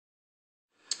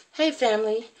Hey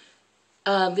family,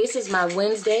 this is my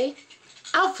Wednesday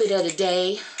outfit of the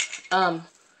day.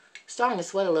 Starting to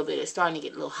sweat a little bit. It's starting to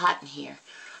get a little hot in here.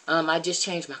 I just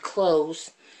changed my clothes.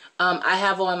 I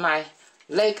have on my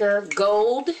Laker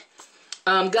gold.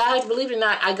 Guys, believe it or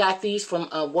not, I got these from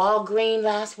Walgreens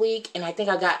last week, and I think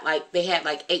I got they had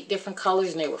 8 different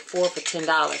colors, and they were 4 for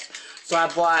 $10. So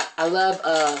I love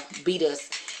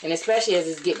Beatas, and especially as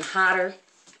it's getting hotter,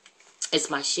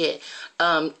 it's my shit.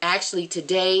 Actually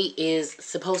today is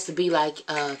supposed to be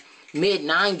mid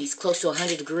 90s, close to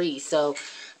 100 degrees. So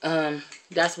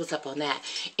that's what's up on that.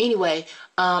 Anyway,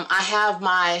 I have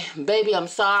my baby I'm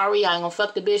sorry, I ain't gonna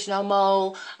fuck the bitch no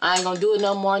more, I ain't gonna do it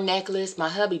no more necklace. My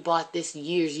hubby bought this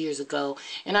years ago,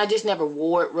 and I just never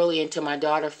wore it really until my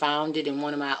daughter found it in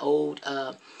one of my old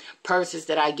purses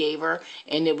that I gave her,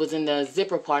 and it was in the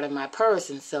zipper part of my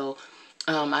purse. And so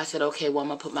I said, okay, well, I'm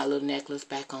gonna put my little necklace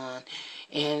back on.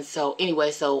 And so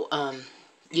anyway,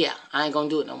 yeah, I ain't gonna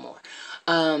do it no more.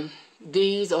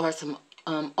 These are some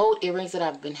old earrings that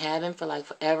I've been having for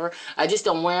forever. I just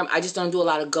don't wear them. I just don't do a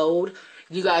lot of gold.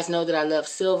 You guys know that I love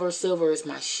silver. Silver is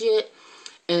my shit.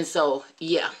 And so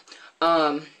yeah,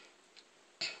 I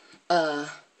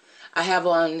have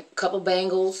on a couple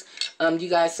bangles. You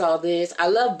guys saw this. I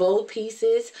love bold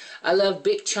pieces. I love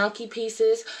big chunky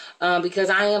pieces because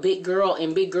I am a big girl,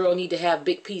 and big girl need to have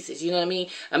big pieces. You know what I mean?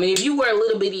 I mean, if you wear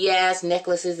little bitty ass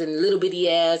necklaces and little bitty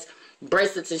ass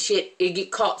bracelets and shit, it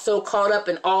get so caught up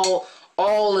in all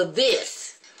of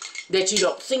this that you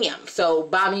don't see them. So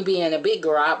by me being a big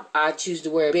girl, I choose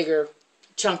to wear bigger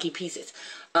chunky pieces.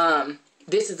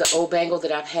 This is an old bangle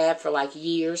that I've had for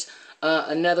years.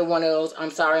 Another one of those, I'm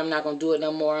sorry, I'm not going to do it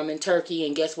no more. I'm in Turkey,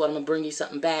 and guess what? I'm going to bring you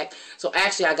something back. So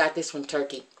actually, I got this from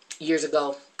Turkey years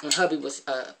ago. My hubby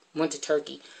went to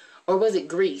Turkey. Or was it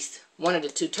Greece? One of the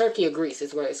two. Turkey or Greece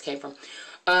is where this came from.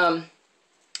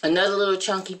 Another little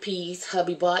chunky piece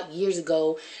hubby bought years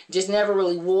ago. Just never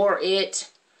really wore it.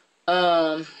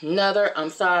 Another, I'm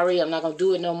sorry, I'm not going to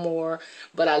do it no more.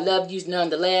 But I love you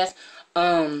nonetheless.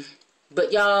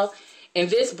 But y'all, and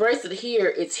this bracelet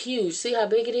here, it's huge. See how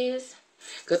big it is?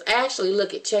 Because actually,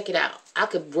 check it out. I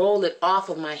could roll it off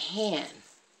of my hand.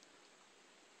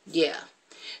 Yeah.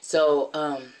 So,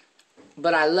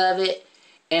 but I love it.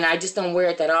 And I just don't wear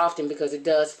it that often because it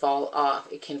does fall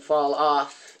off. It can fall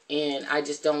off. And I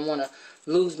just don't want to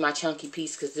lose my chunky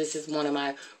piece because this is one of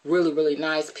my really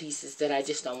nice pieces that I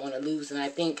just don't want to lose. And I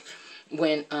think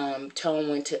when Tone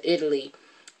went to Italy,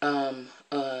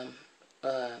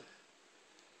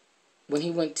 when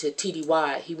he went to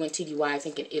TDY, I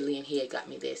think in Italy, and he had got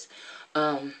me this.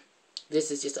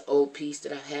 This is just an old piece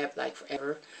that I've had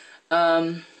forever.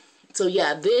 So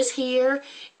yeah, this here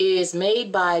is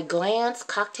made by Glance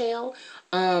Cocktail.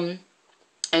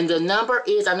 And the number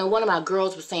is, I know one of my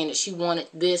girls was saying that she wanted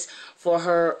this for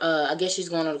her, I guess she's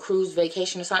going on a cruise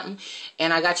vacation or something.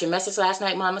 And I got your message last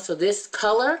night, Mama. So this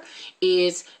color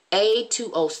is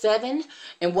A207.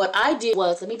 And what I did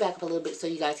was, let me back up a little bit so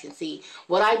you guys can see.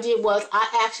 What I did was,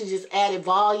 I actually just added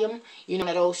volume. You know,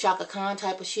 that old Shaka Khan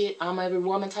type of shit. I'm every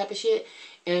woman type of shit.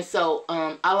 And so,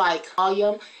 I like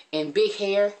volume and big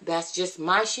hair. That's just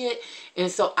my shit. And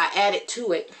so, I added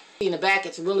to it. In the back,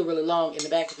 it's really long in the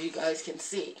back, if you guys can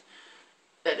see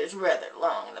that it's rather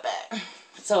long in the back.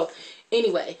 So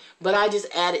anyway, but I just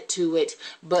added to it.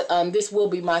 But this will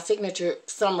be my signature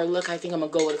summer look. I think I'm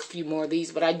gonna go with a few more of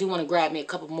these, but I do want to grab me a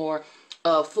couple more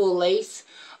full lace.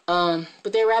 But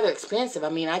they're rather expensive. I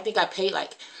mean, I think I paid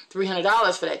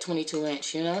 $300 for that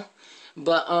 22-inch, you know.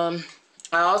 But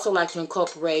I also like to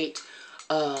incorporate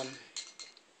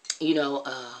you know,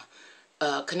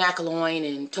 canacolloin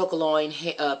and tocoloin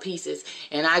pieces,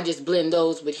 and I just blend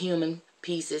those with human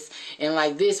pieces. And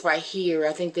like this right here,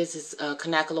 I think this is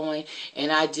canacolloin,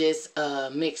 and I just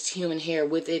mixed human hair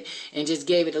with it and just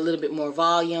gave it a little bit more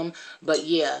volume. But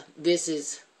yeah, this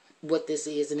is what this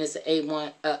is, and it's an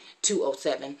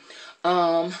A207.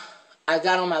 I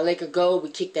got on my Laker Gold. We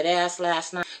kicked that ass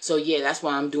last night, so yeah, that's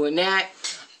why I'm doing that.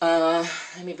 Let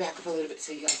me back up a little bit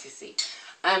so you guys can see.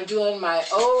 I'm doing my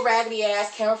old raggedy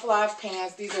ass camouflage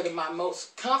pants. These are my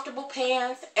most comfortable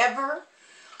pants ever.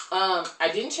 I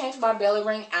didn't change my belly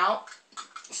ring out.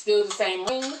 Still the same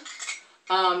ring.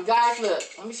 Guys, look.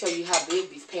 Let me show you how big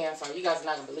these pants are. You guys are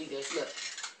not going to believe this. Look.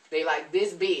 They like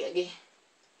this big.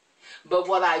 But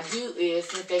what I do is,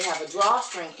 since they have a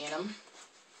drawstring in them,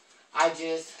 I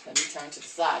just, let me turn to the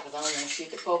side because I don't want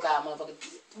shit to poke out, motherfucker.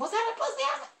 Was that a pussy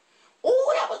out?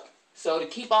 Oh, that was... So to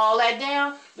keep all that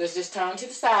down, let's just turn to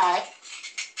the side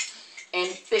and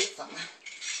fix them.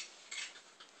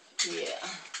 Yeah.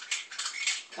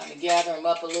 Kind of gather them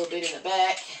up a little bit in the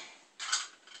back.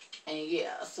 And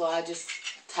yeah, so I just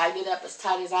Tighten it up as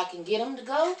tight as I can get them to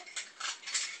go.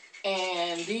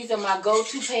 And these are my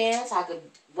go-to pants. I could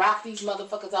rock these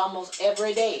motherfuckers almost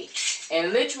every day.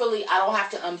 And literally, I don't have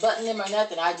to unbutton them or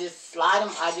nothing. I just slide them.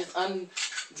 I just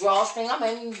drawstring them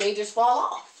and they just fall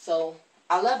off. So,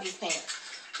 I love these pants.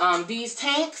 These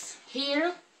tanks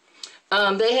here,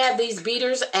 they have these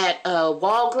beaters at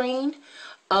Walgreens.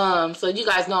 So you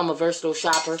guys know I'm a versatile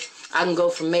shopper. I can go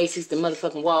from Macy's to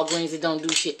motherfucking Walgreens. It don't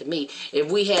do shit to me. If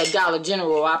we had Dollar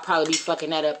General, I'd probably be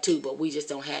fucking that up too. But we just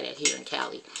don't have that here in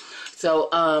Cali. So,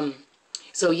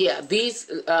 so yeah,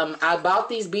 these, I bought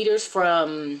these beaters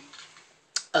from,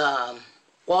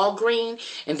 Walgreens,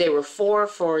 and they were 4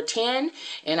 for $10,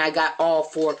 and I got all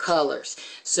 4 colors.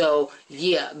 So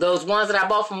yeah, those ones that I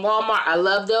bought from Walmart, I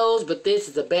love those, but this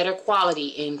is a better quality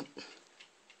in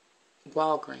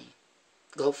Walgreens.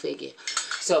 Go figure.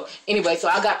 So anyway, so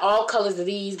I got all colors of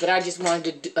these, but I just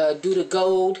wanted to do the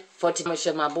gold for to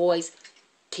show my boys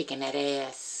kicking that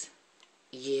ass.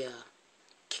 Yeah,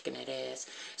 kicking that ass.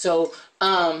 So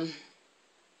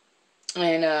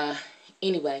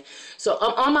anyway, so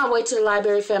I'm on my way to the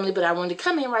library, family, but I wanted to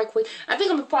come in right quick. I think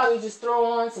I'm gonna probably just throw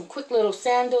on some quick little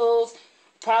sandals.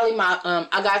 Probably my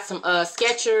I got some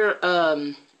Skechers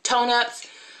tone-ups.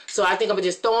 So I think I'm gonna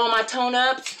just throw on my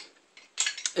tone-ups.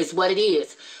 It's what it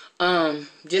is.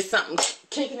 Just something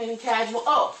kicking in and casual.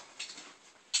 Oh,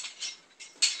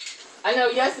 I know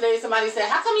yesterday somebody said,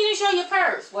 how come you didn't show your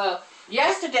purse? Well,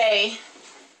 yesterday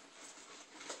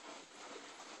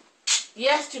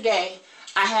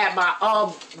I had my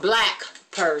all black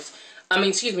purse. I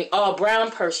mean, excuse me, all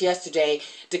brown purse yesterday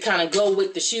to kind of go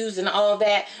with the shoes and all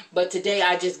that. But today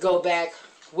I just go back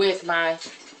with my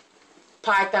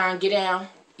Python get down.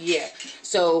 Yeah.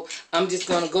 So I'm just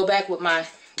going to go back with my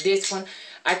this one.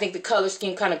 I think the color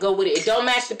scheme kind of go with it. It don't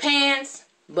match the pants,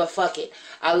 but fuck it.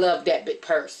 I love that big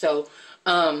purse. So,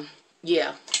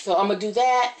 yeah. So I'm going to do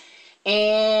that.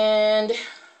 And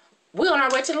we're on our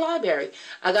way to the library.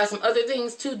 I got some other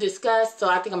things to discuss, so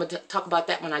I think I'm going to talk about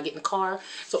that when I get in the car.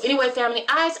 So anyway, family,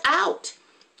 eyes out.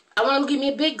 I want to give me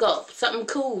a big gulp. Something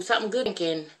cool, something good.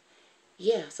 And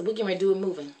yeah, so we're getting ready to do it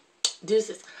moving.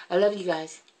 Deuces. I love you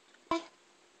guys.